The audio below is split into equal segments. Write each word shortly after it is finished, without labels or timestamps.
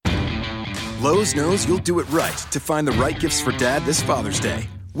Lowe's knows you'll do it right to find the right gifts for Dad this Father's Day.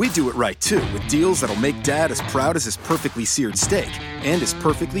 We do it right, too, with deals that'll make Dad as proud as his perfectly seared steak and his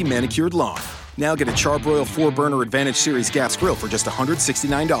perfectly manicured lawn. Now get a Charbroil 4-burner Advantage Series gas grill for just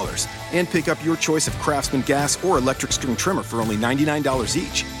 $169. And pick up your choice of Craftsman gas or electric string trimmer for only $99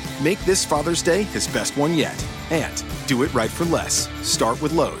 each. Make this Father's Day his best one yet. And do it right for less. Start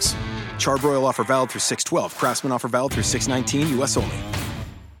with Lowe's. Charbroil offer valid through 6/12. Craftsman offer valid through 6/19. U.S. only.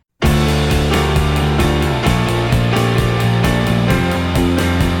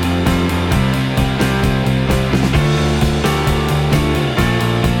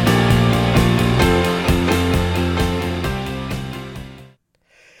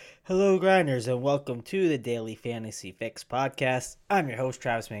 Hello, Grinders, and welcome to the Daily Fantasy Fix podcast. I'm your host,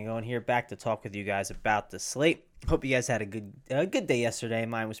 Travis Mangone, here back to talk with you guys about the slate. Hope you guys had a good day yesterday.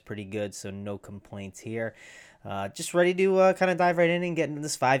 Mine was pretty good, so no complaints here. Just ready to kind of dive right in and get into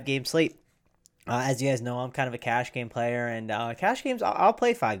this 5-game slate. As you guys know, I'm kind of a cash game player, and cash games, I'll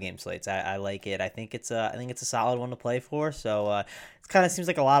play 5-game slates. I like it. I think it's a solid one to play for. So it kind of seems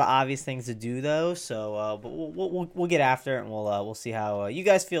like a lot of obvious things to do, though. So but we'll get after it, and we'll see how you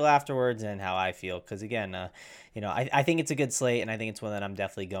guys feel afterwards and how I feel. Because again, I think it's a good slate, and I think it's one that I'm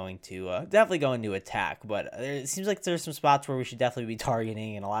definitely going to attack. But it seems like there's some spots where we should definitely be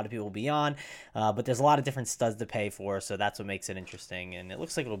targeting, and a lot of people will be on. But there's a lot of different studs to pay for, so that's what makes it interesting, and it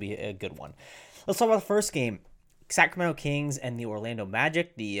looks like it'll be a good one. Let's talk about the first game. Sacramento Kings and the Orlando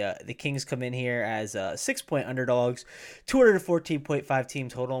Magic. The Kings come in here as 6-point underdogs, 214.5 team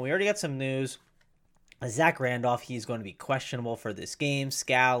total. And we already got some news. Zach Randolph, he's going to be questionable for this game.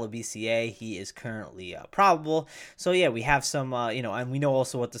 Scal, BCA, he is currently probable. So yeah, we have some, and we know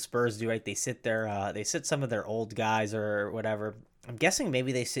also what the Spurs do, right? They sit some of their old guys or whatever. I'm guessing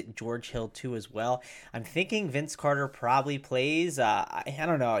maybe they sit George Hill too as well. I'm thinking Vince Carter probably plays. I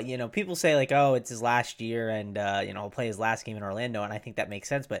don't know. People say like, oh, it's his last year and, he'll play his last game in Orlando. And I think that makes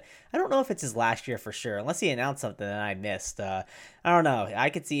sense. But I don't know if it's his last year for sure, unless he announced something that I missed. I don't know. I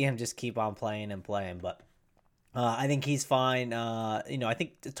could see him just keep on playing. But I think he's fine. I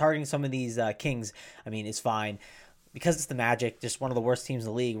think targeting some of these Kings, is fine. Because it's the Magic, just one of the worst teams in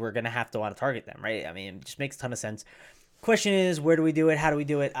the league, we're going to want to target them, right? It just makes a ton of sense. Question is, where do we do it? How do we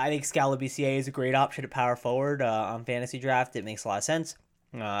do it? I think Scala BCA is a great option at power forward on fantasy draft. It makes a lot of sense.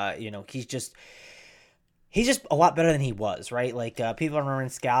 He's just a lot better than he was, right? Like people are remembering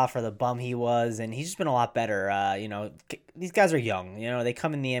Scala for the bum he was, and he's just been a lot better. These guys are young. They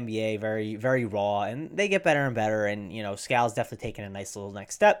come in the NBA very, very raw, and they get better and better. And Scala's definitely taking a nice little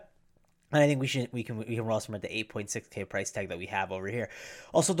next step. And I think we can roll some at the 8.6K price tag that we have over here.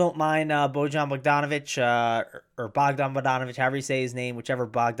 Also, don't mind Bojan Bogdanovic or Bogdan Bogdanovic, however you say his name, whichever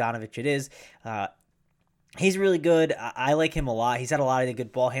Bogdanovic it is. He's really good. I like him a lot. He's had a lot of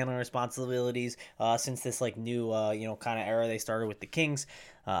good ball handling responsibilities since this new kind of era they started with the Kings.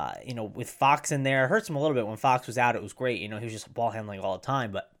 With Fox in there, it hurts him a little bit. When Fox was out, it was great. He was just ball handling all the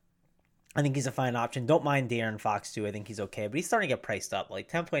time, but I think he's a fine option. Don't mind De'Aaron Fox, too. I think he's okay. But he's starting to get priced up.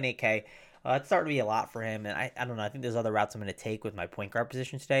 Like 10.8K, it's starting to be a lot for him. And I don't know. I think there's other routes I'm going to take with my point guard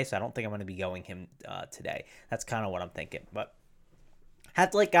position today. So I don't think I'm going to be going him today. That's kind of what I'm thinking. But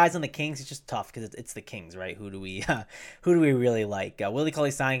have to like guys on the Kings. It's just tough because it's the Kings, right? Who do we really like? Willie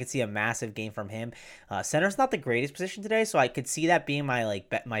Cauley-Stein, could see a massive game from him. Center's not the greatest position today, so I could see that being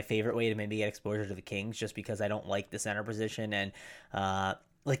my favorite way to maybe get exposure to the Kings, just because I don't like the center position and I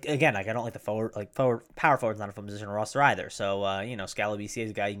don't like the power forward's not a fun position to roster either. So, Scala BCA is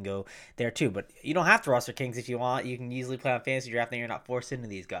a guy you can go there too. But you don't have to roster Kings if you want. You can easily play on fantasy draft and you're not forced into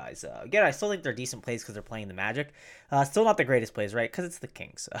these guys. Again, I still think they're decent plays because they're playing the Magic. Still not the greatest plays, right? Because it's the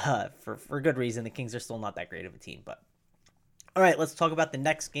Kings. For good reason. The Kings are still not that great of a team. But all right, let's talk about the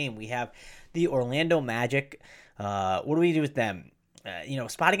next game. We have the Orlando Magic. What do we do with them?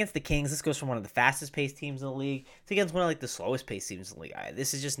 Spot against the Kings. This goes from one of the fastest paced teams in the league to against one of the slowest paced teams in the league.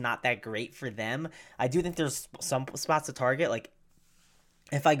 This is just not that great for them. I do think there's some spots to target. Like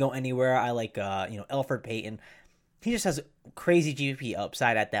if I go anywhere, I like Elfrid Payton. He just has crazy GPP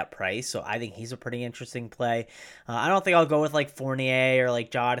upside at that price, so I think he's a pretty interesting play. I don't think I'll go with Fournier or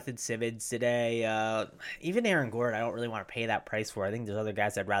Jonathan Simmons today. Even Aaron Gordon, I don't really want to pay that price for. I think there's other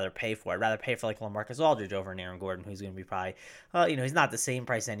guys I'd rather pay for. I'd rather pay for LaMarcus Aldridge over an Aaron Gordon, who's going to be probably, he's not the same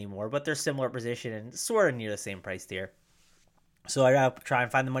price anymore, but they're similar position and sort of near the same price tier. So I gotta try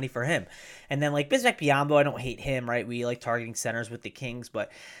and find the money for him. And then Bismack Biyombo, I don't hate him, right? We like targeting centers with the Kings,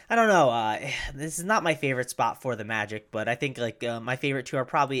 but I don't know. This is not my favorite spot for the Magic, but I think my favorite two are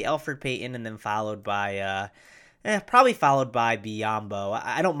probably Elfrid Payton and then followed by Probably followed by Biombo.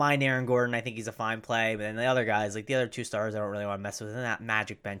 I don't mind Aaron Gordon. I think he's a fine play. But then the other guys, like the other two stars, I don't really want to mess with. And that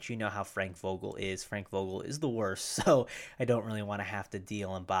Magic bench, you know how Frank Vogel is. Frank Vogel is the worst. So I don't really want to have to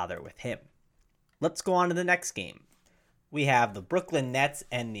deal and bother with him. Let's go on to the next game. We have the Brooklyn Nets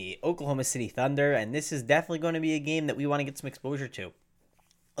and the Oklahoma City Thunder. And this is definitely going to be a game that we want to get some exposure to.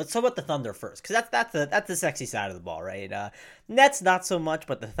 Let's talk about the Thunder first, because that's the sexy side of the ball, right? Nets, not so much,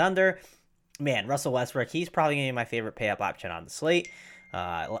 but the Thunder, man, Russell Westbrook, he's probably going to be my favorite pay-up option on the slate.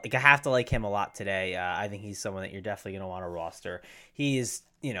 I have to like him a lot today. I think he's someone that you're definitely going to want to roster. He is,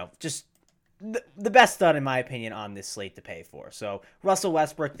 just the best stud, in my opinion, on this slate to pay for. So Russell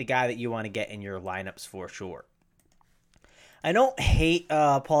Westbrook, the guy that you want to get in your lineups for sure. I don't hate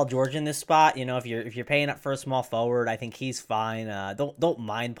Paul George in this spot. If you're paying up for a small forward, I think he's fine. Don't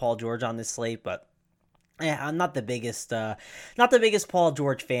mind Paul George on this slate, but yeah, I'm not the biggest Paul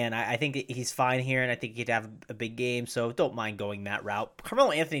George fan. I think he's fine here, and I think he'd have a big game, so don't mind going that route. Carmelo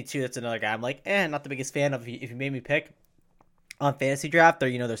Anthony too. That's another guy I'm like, not the biggest fan of. If you made me pick on fantasy draft,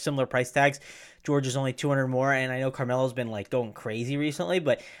 they're similar price tags. George is only 200 more, and I know Carmelo's been like going crazy recently,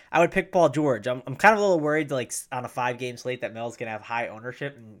 but I would pick Paul George. I'm kind of a little worried like on a 5-game slate that Melo's gonna have high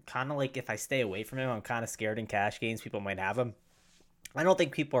ownership, and kind of like if I stay away from him, I'm kind of scared in cash games people might have him. I don't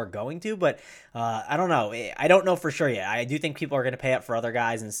think people are going to, but I don't know. I don't know for sure yet. I do think people are going to pay up for other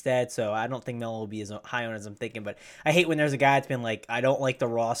guys instead, so I don't think Melo will be as high on as I'm thinking. But I hate when there's a guy that's been like, I don't like the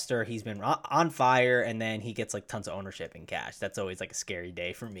roster. He's been on fire, and then he gets like tons of ownership in cash. That's always like a scary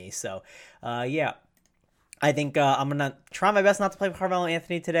day for me. So, yeah. I think I'm going to try my best not to play Carmelo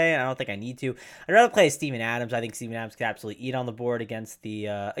Anthony today. I don't think I need to. I'd rather play Steven Adams. I think Steven Adams could absolutely eat on the board against the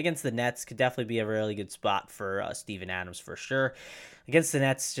Nets. Could definitely be a really good spot for Steven Adams for sure. Against the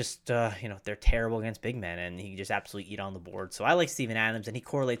Nets, just, they're terrible against big men, and he can just absolutely eat on the board. So I like Steven Adams, and he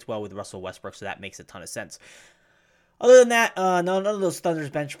correlates well with Russell Westbrook, so that makes a ton of sense. Other than that, none of those Thunder's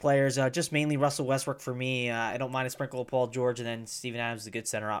bench players, just mainly Russell Westbrook for me. I don't mind a sprinkle of Paul George, and then Steven Adams is a good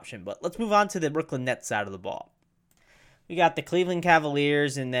center option. But let's move on to the Brooklyn Nets side of the ball. We got the Cleveland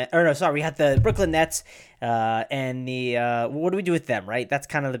Cavaliers we got the Brooklyn Nets and the what do we do with them, right? That's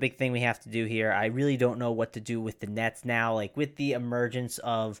kind of the big thing we have to do here. I really don't know what to do with the Nets now. Like with the emergence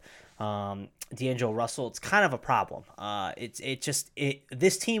of D'Angelo Russell, it's kind of a problem.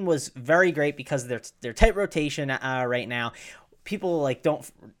 This team was very great because of their tight rotation right now. People like don't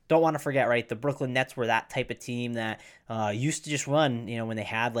want to forget, right? The Brooklyn Nets were that type of team that used to just run, when they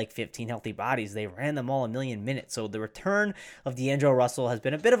had like 15 healthy bodies, they ran them all a million minutes. So the return of D'Angelo Russell has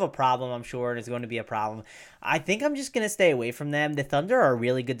been a bit of a problem, I'm sure, and is going to be a problem. I think I'm just going to stay away from them. The Thunder are a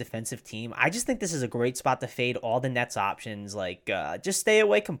really good defensive team. I just think this is a great spot to fade all the Nets options. Like, just stay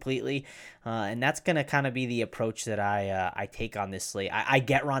away completely. And that's going to kind of be the approach that I take on this slate. I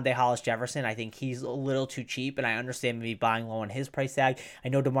get Rondae Hollis-Jefferson. I think he's a little too cheap, and I understand maybe buying low on his price tag. I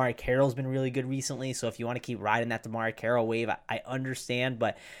know DeMar Carroll's been really good recently, so if you want to keep riding that DeMar Carroll wave, I understand,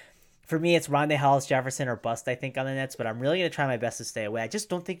 but for me, it's Rondae Hollis-Jefferson or bust, I think, on the Nets, but I'm really going to try my best to stay away. I just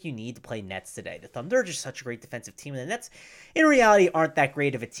don't think you need to play Nets today. The Thunder are just such a great defensive team, and the Nets, in reality, aren't that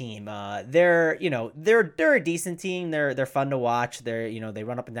great of a team. They're a decent team. They're fun to watch. They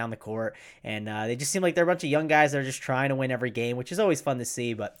run up and down the court, and they just seem like they're a bunch of young guys that are just trying to win every game, which is always fun to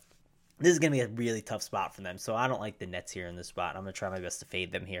see, but this is going to be a really tough spot for them, so I don't like the Nets here in this spot. I'm going to try my best to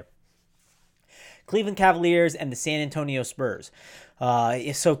fade them here. Cleveland Cavaliers and the San Antonio Spurs.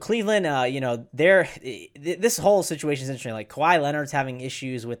 So Cleveland, this whole situation is interesting. Like Kawhi Leonard's having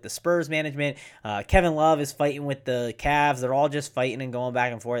issues with the Spurs management. Kevin Love is fighting with the Cavs. They're all just fighting and going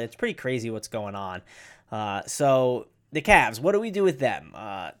back and forth. It's pretty crazy what's going on. So the Cavs, what do we do with them?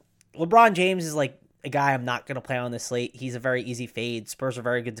 LeBron James is like a guy I'm not going to play on this slate. He's a very easy fade. Spurs are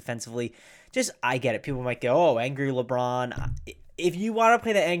very good defensively. I get it. People might go, angry LeBron. If you want to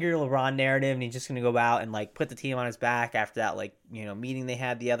play the angry LeBron narrative and he's just going to go out and like put the team on his back after that meeting they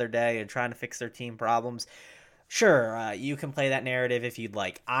had the other day and trying to fix their team problems, sure, you can play that narrative if you'd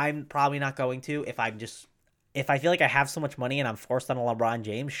like. I'm probably not going to. If I feel like I have so much money and I'm forced on a LeBron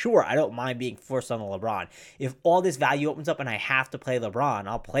James, sure, I don't mind being forced on a LeBron. If all this value opens up and I have to play LeBron,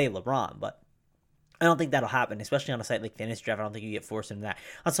 I'll play LeBron, but I don't think that'll happen, especially on a site like Fantasy Draft. I don't think you get forced into that.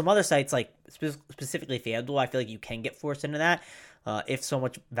 On some other sites, like specifically FanDuel, I feel like you can get forced into that if so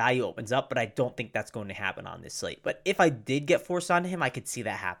much value opens up, but I don't think that's going to happen on this slate. But if I did get forced onto him, I could see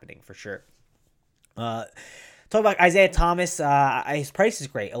that happening for sure. Talk about Isaiah Thomas. His price is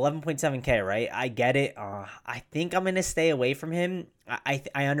great, 11.7K, right? I get it. I think I'm going to stay away from him.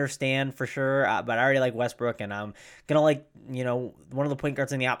 I understand for sure, but I already like Westbrook, and I'm going to like, one of the point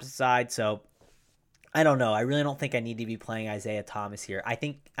guards on the opposite side, so I don't know. I really don't think I need to be playing Isaiah Thomas here. I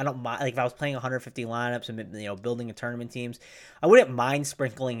don't mind. Like if I was playing 150 lineups and building a tournament teams, I wouldn't mind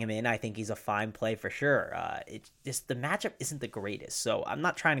sprinkling him in. I think he's a fine play for sure. It's just the matchup isn't the greatest, so I'm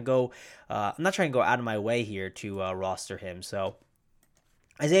not trying to go. I'm not trying to go out of my way here to roster him. So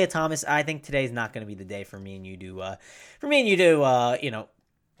Isaiah Thomas, I think today's not going to be the day for me and you to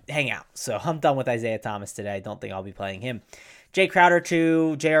hang out. So I'm done with Isaiah Thomas today. I don't think I'll be playing him. Jay Crowder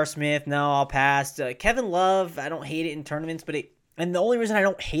too, J.R. Smith, no, I'll pass. Kevin Love, I don't hate it in tournaments, and the only reason I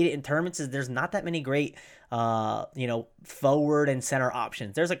don't hate it in tournaments is there's not that many great, forward and center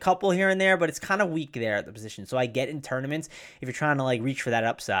options. There's a couple here and there, but it's kind of weak there at the position. So I get in tournaments if you're trying to reach for that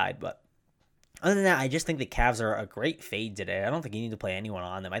upside, but other than that, I just think the Cavs are a great fade today. I don't think you need to play anyone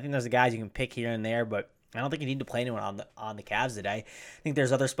on them. I think there's the guys you can pick here and there, but I don't think you need to play anyone on the Cavs today. I think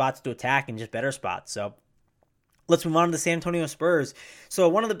there's other spots to attack and just better spots. So let's move on to the San Antonio Spurs. So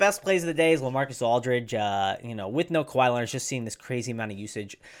one of the best plays of the day is LaMarcus Aldridge. With no Kawhi Leonard, just seeing this crazy amount of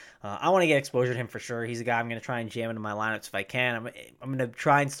usage. I want to get exposure to him for sure. He's a guy I'm going to try and jam into my lineups if I can. I'm going to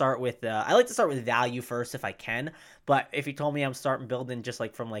try and start with. I like to start with value first if I can. But if you told me I'm starting building just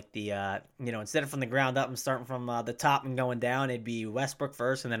from the instead of from the ground up, I'm starting from the top and going down. It'd be Westbrook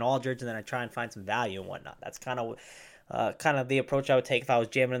first and then Aldridge, and then I try and find some value and whatnot. That's kind of the approach I would take if I was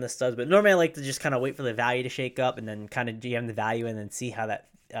jamming in the studs. But normally I like to just kind of wait for the value to shake up and then kind of jam the value and then see how that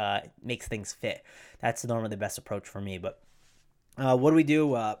makes things fit. That's normally the best approach for me. But what do we do?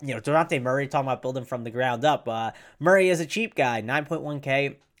 Dejounte Murray, talking about building from the ground up. Murray is a cheap guy,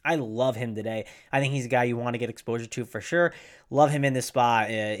 9.1K. I love him today. I think he's a guy you want to get exposure to for sure. Love him in this spot.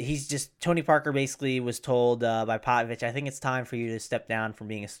 Tony Parker basically was told by Popovich, I think it's time for you to step down from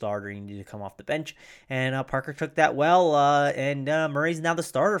being a starter. You need to come off the bench. And Parker took that well, and Murray's now the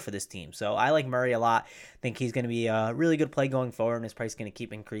starter for this team. So I like Murray a lot. I think he's going to be a really good play going forward, and his price is going to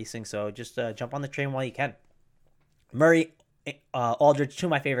keep increasing. So just jump on the train while you can. Murray, Aldridge, two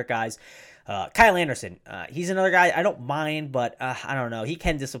of my favorite guys. Kyle Anderson, he's another guy I don't mind, but I don't know. He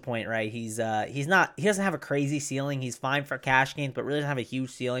can disappoint, right? He doesn't have a crazy ceiling. He's fine for cash gains, but really doesn't have a huge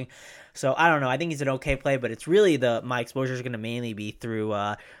ceiling. So I don't know. I think he's an okay play, but it's really my exposure is going to mainly be through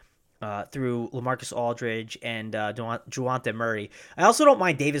LaMarcus Aldridge and Dejounte Murray. I also don't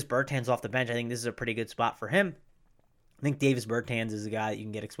mind Davis Bertans off the bench. I think this is a pretty good spot for him. I think Davis Bertans is a guy that you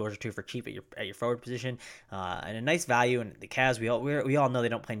can get exposure to for cheap at your forward position, and a nice value. And the Cavs, we all know they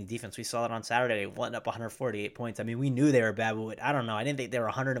don't play any defense. We saw that on Saturday, letting up 148 points. I mean, we knew they were bad, but I don't know. I didn't think they were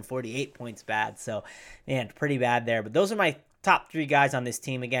 148 points bad. So, man, pretty bad there. But those are my top three guys on this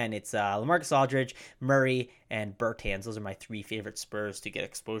team. Again, it's LaMarcus Aldridge, Murray, and Bertans. Those are my three favorite Spurs to get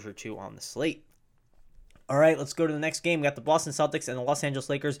exposure to on the slate. All right, let's go to the next game. We got the Boston Celtics and the Los Angeles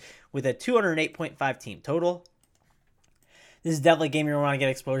Lakers with a 208.5 team total. This is definitely a game you want to get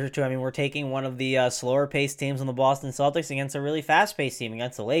exposure to. I mean, we're taking one of the slower-paced teams on the Boston Celtics against a really fast-paced team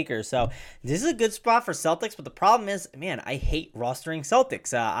against the Lakers. So this is a good spot for Celtics, but the problem is, man, I hate rostering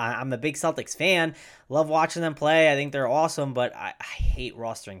Celtics. I'm a big Celtics fan. Love watching them play. I think they're awesome, but I hate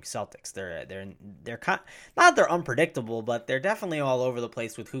rostering Celtics. They're kind, not that they're unpredictable, but they're definitely all over the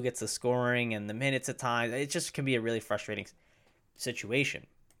place with who gets the scoring and the minutes at times. It just can be a really frustrating situation.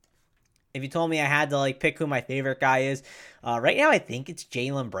 If you told me I had to pick who my favorite guy is, right now I think it's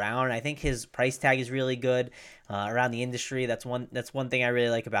Jaylen Brown. I think his price tag is really good around the industry. That's one thing I really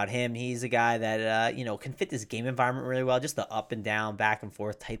like about him. He's a guy that can fit this game environment really well. Just the up and down, back and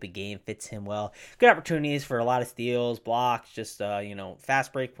forth type of game fits him well. Good opportunities for a lot of steals, blocks, just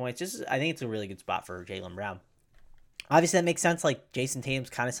fast break points. I think it's a really good spot for Jaylen Brown. Obviously that makes sense. Jason Tatum's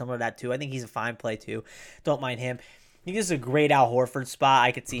kind of similar to that too. I think he's a fine play too. Don't mind him. I think this is a great Al Horford spot.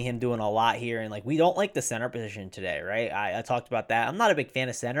 I could see him doing a lot here. And we don't like the center position today, right? I talked about that. I'm not a big fan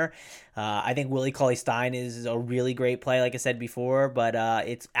of center. I think Willie Cauley-Stein is a really great play, like I said before. But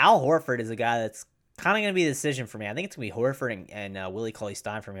it's Al Horford is a guy that's kind of going to be the decision for me. I think it's going to be Horford and Willie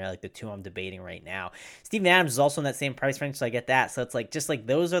Cauley-Stein for me. I like the two I'm debating right now. Steven Adams is also in that same price range, so I get that. So it's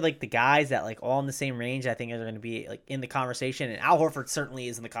those are the guys that all in the same range I think are going to be in the conversation. And Al Horford certainly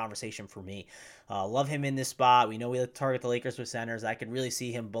is in the conversation for me. Love him in this spot. We know we like to target the Lakers with centers. I could really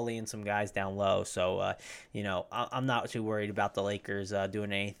see him bullying some guys down low. So, I'm not too worried about the Lakers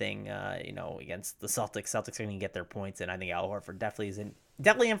doing anything, against the Celtics. Celtics are going to get their points, and I think Al Horford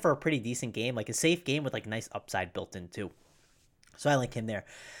definitely in for a pretty decent game, a safe game with nice upside built in too. So I like him there.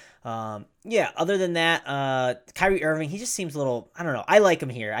 Yeah, other than that, Kyrie Irving, he just seems a little, I don't know. I like him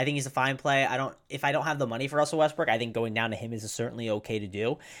here. I think he's a fine play. If I don't have the money for Russell Westbrook, I think going down to him is certainly okay to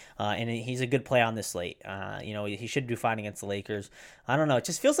do. And he's a good play on this slate. He should do fine against the Lakers. I don't know. It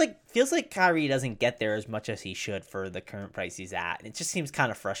just feels like Kyrie doesn't get there as much as he should for the current price he's at. It just seems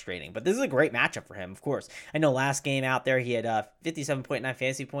kind of frustrating. But this is a great matchup for him, of course. I know last game out there he had 57.9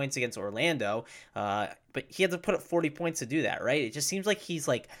 fantasy points against Orlando, but he had to put up 40 points to do that, right? It just seems like he's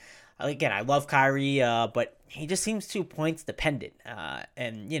like, again, I love Kyrie, but he just seems too points dependent,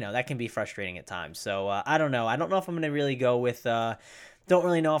 and that can be frustrating at times. So I don't know. I don't know if I'm going to really go with. Don't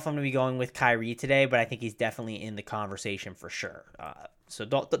really know if I'm going to be going with Kyrie today, but I think he's definitely in the conversation for sure. So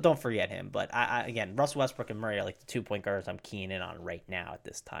don't forget him. But again, Russell Westbrook and Murray are like the 2 point guards I'm keying in on right now at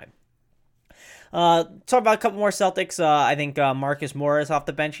this time. Talk about a couple more Celtics. I think Marcus Morris off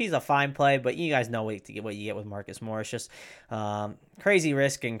the bench. He's a fine play, but you guys know what you get with Marcus Morris. Just crazy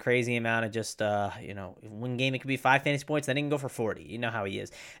risk and crazy amount of just one game it could be 5 fantasy points, then he can go for 40. You know how he is.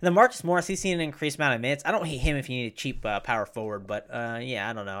 And then Marcus Morris, he's seen an increased amount of minutes. I don't hate him if you need a cheap power forward, but yeah,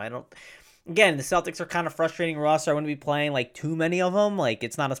 I don't know. Again, the Celtics are kind of frustrating roster. I wouldn't be playing like too many of them. Like,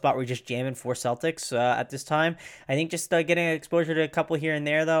 it's not a spot where you're just jamming 4 Celtics at this time. I think just getting exposure to a couple here and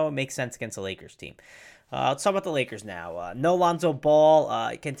there, though, makes sense against the Lakers team. Let's talk about the Lakers now. No Lonzo Ball,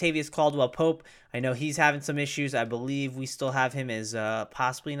 Kentavious Caldwell-Pope. I know he's having some issues. I believe we still have him as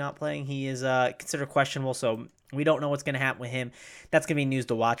possibly not playing. He is considered questionable, so we don't know what's going to happen with him. That's going to be news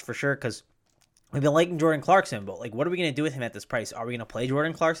to watch for sure, because we've been liking Jordan Clarkson, but what are we going to do with him at this price? Are we going to play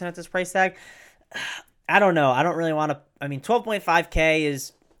Jordan Clarkson at this price tag? I don't know. I don't really want to.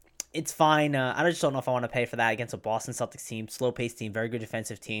 12.5K it's fine. I just don't know if I want to pay for that against a Boston Celtics team, slow-paced team, very good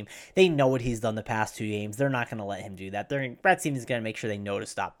defensive team. They know what he's done the past 2 games. They're not going to let him do that. Brad Stevens is going to make sure they know to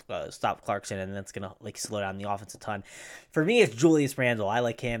stop Clarkson, and that's going to slow down the offense a ton. For me, it's Julius Randle. I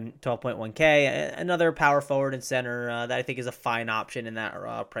like him, 12.1K, another power forward and center that I think is a fine option in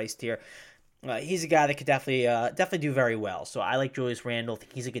that price tier. He's a guy that could definitely do very well. So I like Julius Randle. I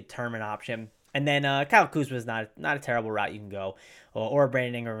think he's a good tournament option. And then Kyle Kuzma is not a terrible route you can go, or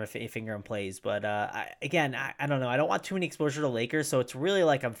Brandon Ingram if Ingram plays. But I don't know. I don't want too many exposure to Lakers, so it's really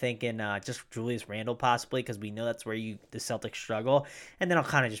like I'm thinking just Julius Randle possibly, because we know that's where the Celtics struggle. And then I'll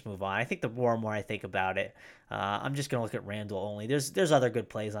kind of just move on. I think the more and more I think about it, I'm just gonna look at Randle only. There's other good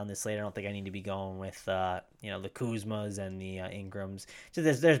plays on this slate. I don't think I need to be going with the Kuzmas and the Ingrams. So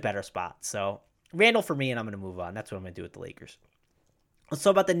there's better spots. So Randle for me, and I'm gonna move on. That's what I'm gonna do with the Lakers. Let's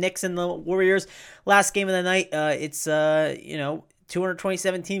talk about the Knicks and the Warriors. Last game of the night, it's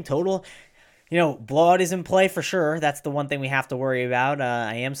 227 team total. Blowout is in play for sure. That's the one thing we have to worry about.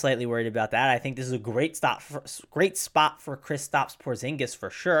 I am slightly worried about that. I think this is a great spot for Kristaps Porzingis for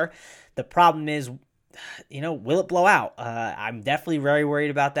sure. The problem is, will it blow out? I'm definitely very worried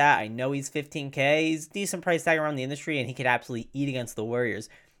about that. I know he's 15K. He's a decent price tag around the industry, and he could absolutely eat against the Warriors.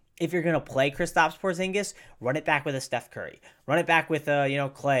 If you're going to play Kristaps Porzingis, run it back with a Steph Curry. Run it back with,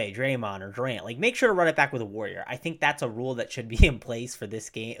 Clay, Draymond, or Durant. Make sure to run it back with a Warrior. I think that's a rule that should be in place for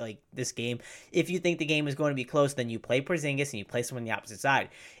this game. If you think the game is going to be close, then you play Porzingis and you play someone on the opposite side.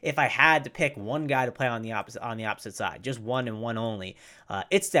 If I had to pick one guy to play on the opposite side, just one and one only,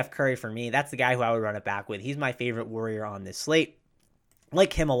 it's Steph Curry for me. That's the guy who I would run it back with. He's my favorite Warrior on this slate.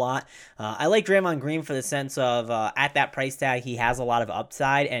 Like him a lot. I like Draymond Green for the sense of at that price tag, he has a lot of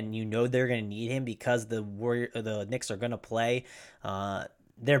upside, and they're going to need him because the Knicks are going to play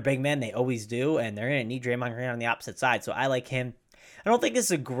their big men. They always do, and they're going to need Draymond Green on the opposite side. So I like him. I don't think this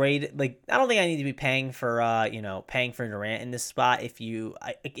is a great I don't think I need to be paying for Durant in this spot. If you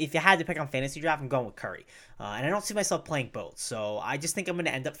had to pick on fantasy draft, I'm going with Curry, and I don't see myself playing both. So I just think I'm going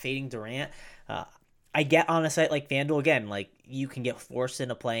to end up fading Durant. I get on a site like FanDuel, again, you can get forced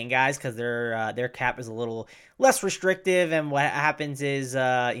into playing guys because their cap is a little less restrictive, and what happens is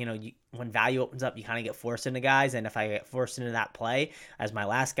when value opens up, you kind of get forced into guys, and if I get forced into that play as my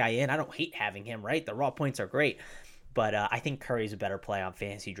last guy in, I don't hate having him, right? The raw points are great. But I think Curry's a better play on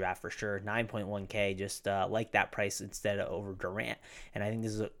fantasy draft for sure. 9.1K, just like that price instead of over Durant. And I think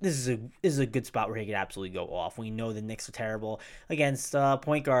this is a good spot where he could absolutely go off. We know the Knicks are terrible against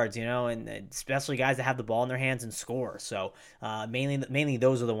point guards, and especially guys that have the ball in their hands and score. So mainly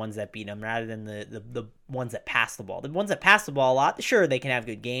those are the ones that beat them rather than the ones that pass the ball. The ones that pass the ball a lot, sure, they can have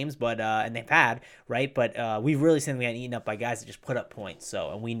good games, but and they've had, right? But we've really seen them get eaten up by guys that just put up points.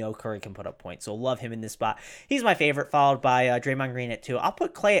 So, and we know Curry can put up points. So love him in this spot. He's my favorite, followed by Draymond Green at 2. I'll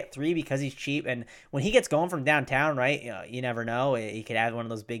put Clay at 3 because he's cheap, and when he gets going from downtown, right, you never know. He could have one of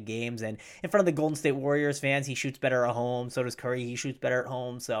those big games, and in front of the Golden State Warriors fans, he shoots better at home. So does Curry. He shoots better at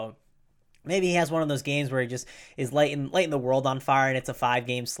home. So Maybe he has one of those games where he just is lighting the world on fire, and it's a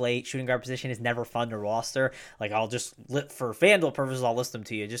 5-game slate. Shooting guard position is never fun to roster. Like, I'll just for FanDuel purposes, I'll list them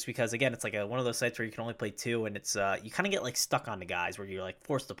to you just because, again, it's like one of those sites where you can only play 2, and it's you kind of get like stuck on the guys where you're like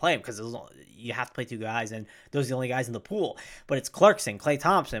forced to play them because you have to play 2 guys, and those are the only guys in the pool. But it's Clarkson, Klay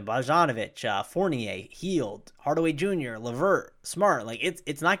Thompson, Bogdanovic, Fournier, Hield, Hardaway Jr., LeVert, Smart. Like,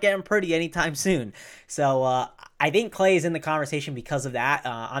 it's not getting pretty anytime soon. So I think Klay is in the conversation because of that.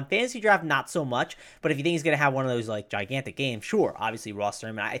 On fantasy draft, not so much, but if you think he's going to have one of those like gigantic games, sure, obviously roster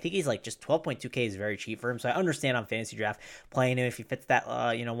him. And I think he's like just 12.2K is very cheap for him. So I understand on fantasy draft playing him if he fits that,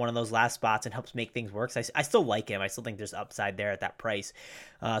 one of those last spots and helps make things work. So I still like him. I still think there's upside there at that price.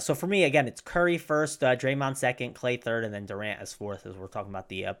 So for me, again, it's Curry first, Draymond second, Klay third, and then Durant as fourth, as we're talking about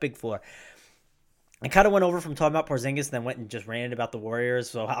the big four. I kind of went over from talking about Porzingis and then went and just ranted about the Warriors.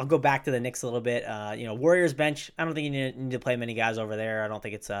 So I'll go back to the Knicks a little bit. Warriors bench, I don't think you need to play many guys over there. I don't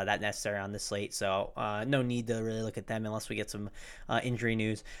think it's that necessary on this slate. So no need to really look at them unless we get some injury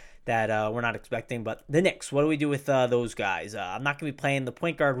news that we're not expecting. But the Knicks, what do we do with those guys? I'm not going to be playing the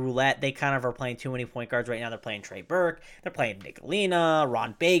point guard roulette. They kind of are playing too many point guards right now. They're playing Trey Burke. They're playing Nicolina,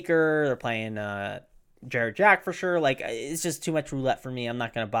 Ron Baker. They're playing Jared Jack for sure. Like, it's just too much roulette for me. I'm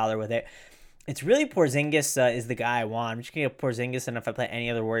not going to bother with it. It's really Porzingis is the guy I want. I'm just going to get Porzingis, and if I play any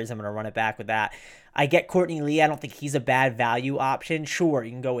other Warriors, I'm going to run it back with that. I get Courtney Lee. I don't think he's a bad value option. Sure,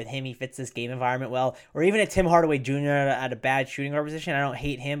 you can go with him. He fits this game environment well. Or even a Tim Hardaway Jr. at a bad shooting guard position. I don't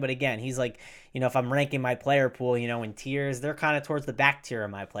hate him, but again, he's like, if I'm ranking my player pool, in tiers, they're kind of towards the back tier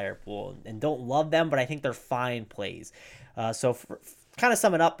of my player pool. And don't love them, but I think they're fine plays. So kind of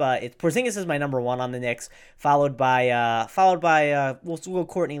sum it up, Porzingis is my number 1 on the Knicks, followed by we'll go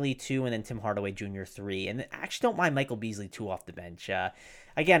Courtney Lee 2, and then Tim Hardaway Jr. 3, and I actually don't mind Michael Beasley 2 off the bench.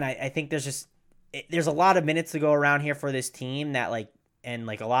 Again, I think there's a lot of minutes to go around here for this team that and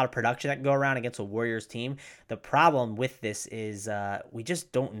a lot of production that can go around against a Warriors team. The problem with this is we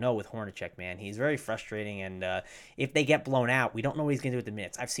just don't know with Hornacek, man. He's very frustrating, and if they get blown out, we don't know what he's going to do with the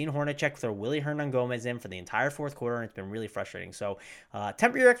minutes. I've seen Hornacek throw Willie Hernangomez in for the entire fourth quarter, and it's been really frustrating. So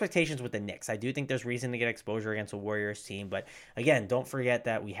temper your expectations with the Knicks. I do think there's reason to get exposure against a Warriors team, but again, don't forget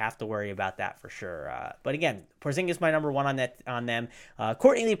that we have to worry about that for sure. But again, Porzingis my number 1 on them.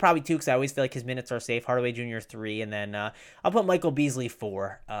 Courtney Lee probably 2, because I always feel like his minutes are safe. Hardaway Jr. 3, and then I'll put Michael Beasley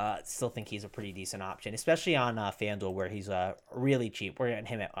 4. Still think he's a pretty decent option, especially on FanDuel where he's really cheap. We're getting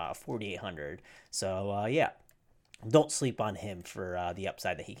him at $4,800. So don't sleep on him for the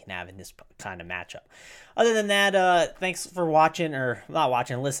upside that he can have in this kind of matchup. Other than that, thanks for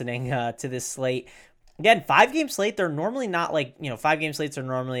listening to this slate. Again, 5-game slate, they're normally not 5-game slates are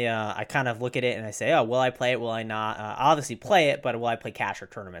normally, I kind of look at it and I say, will I play it? Will I not? I'll obviously play it, but will I play cash or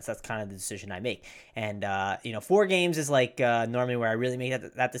tournaments? That's kind of the decision I make. And, 4 games is normally where I really make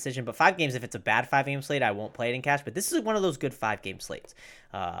that decision. But 5 games, if it's a bad 5-game slate, I won't play it in cash. But this is one of those good 5-game slates.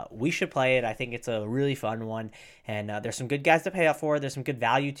 We should play it. I think it's a really fun one. And there's some good guys to pay up for. There's some good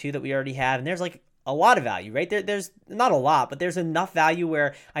value, too, that we already have. And there's a lot of value, right? There's not a lot, but there's enough value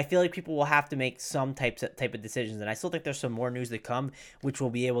where I feel like people will have to make some type of decisions. And I still think there's some more news to come, which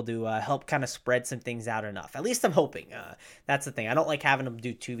will be able to help kind of spread some things out enough. At least I'm hoping. That's the thing. I don't like having them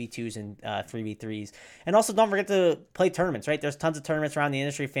do 2v2s and 3v3s. And also don't forget to play tournaments, right? There's tons of tournaments around the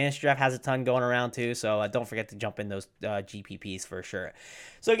industry. Fantasy Draft has a ton going around too. So don't forget to jump in those GPPs for sure.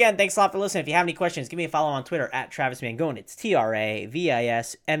 So again, thanks a lot for listening. If you have any questions, give me a follow on Twitter at Travis Mangone. It's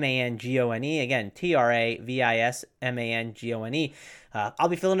TravisMangone. Again, TravisMangone. I'll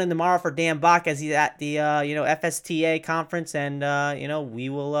be filling in tomorrow for Dan Bach as he's at the FSTA conference, and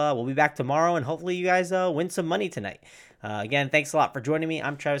we'll be back tomorrow, and hopefully you guys win some money tonight. Again, thanks a lot for joining me.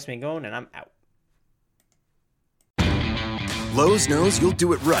 I'm Travis Mangone, and I'm out. Lowe's knows you'll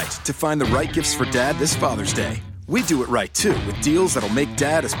do it right to find the right gifts for Dad this Father's Day. We do it right, too, with deals that'll make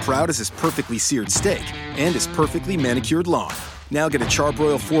Dad as proud as his perfectly seared steak and his perfectly manicured lawn. Now get a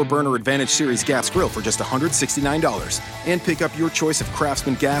Charbroil 4-burner Advantage Series gas grill for just $169 and pick up your choice of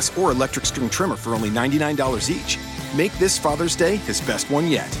Craftsman gas or electric string trimmer for only $99 each. Make this Father's Day his best one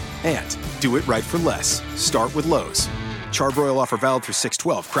yet. And do it right for less. Start with Lowe's. Charbroil offer valid through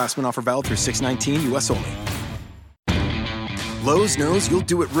 6/12. Craftsman offer valid through 6/19, U.S. only. Lowe's knows you'll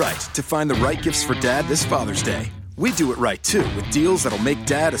do it right to find the right gifts for Dad this Father's Day. We do it right, too, with deals that'll make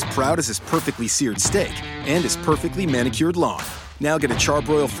Dad as proud as his perfectly seared steak and his perfectly manicured lawn. Now get a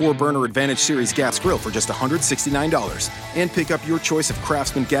Charbroil 4-burner Advantage Series gas grill for just $169 and pick up your choice of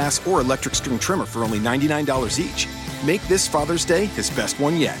Craftsman gas or electric string trimmer for only $99 each. Make this Father's Day his best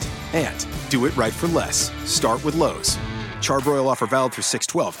one yet. And do it right for less. Start with Lowe's. Charbroil offer valid through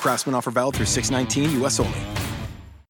 6/12. Craftsman offer valid through 6/19, U.S. only.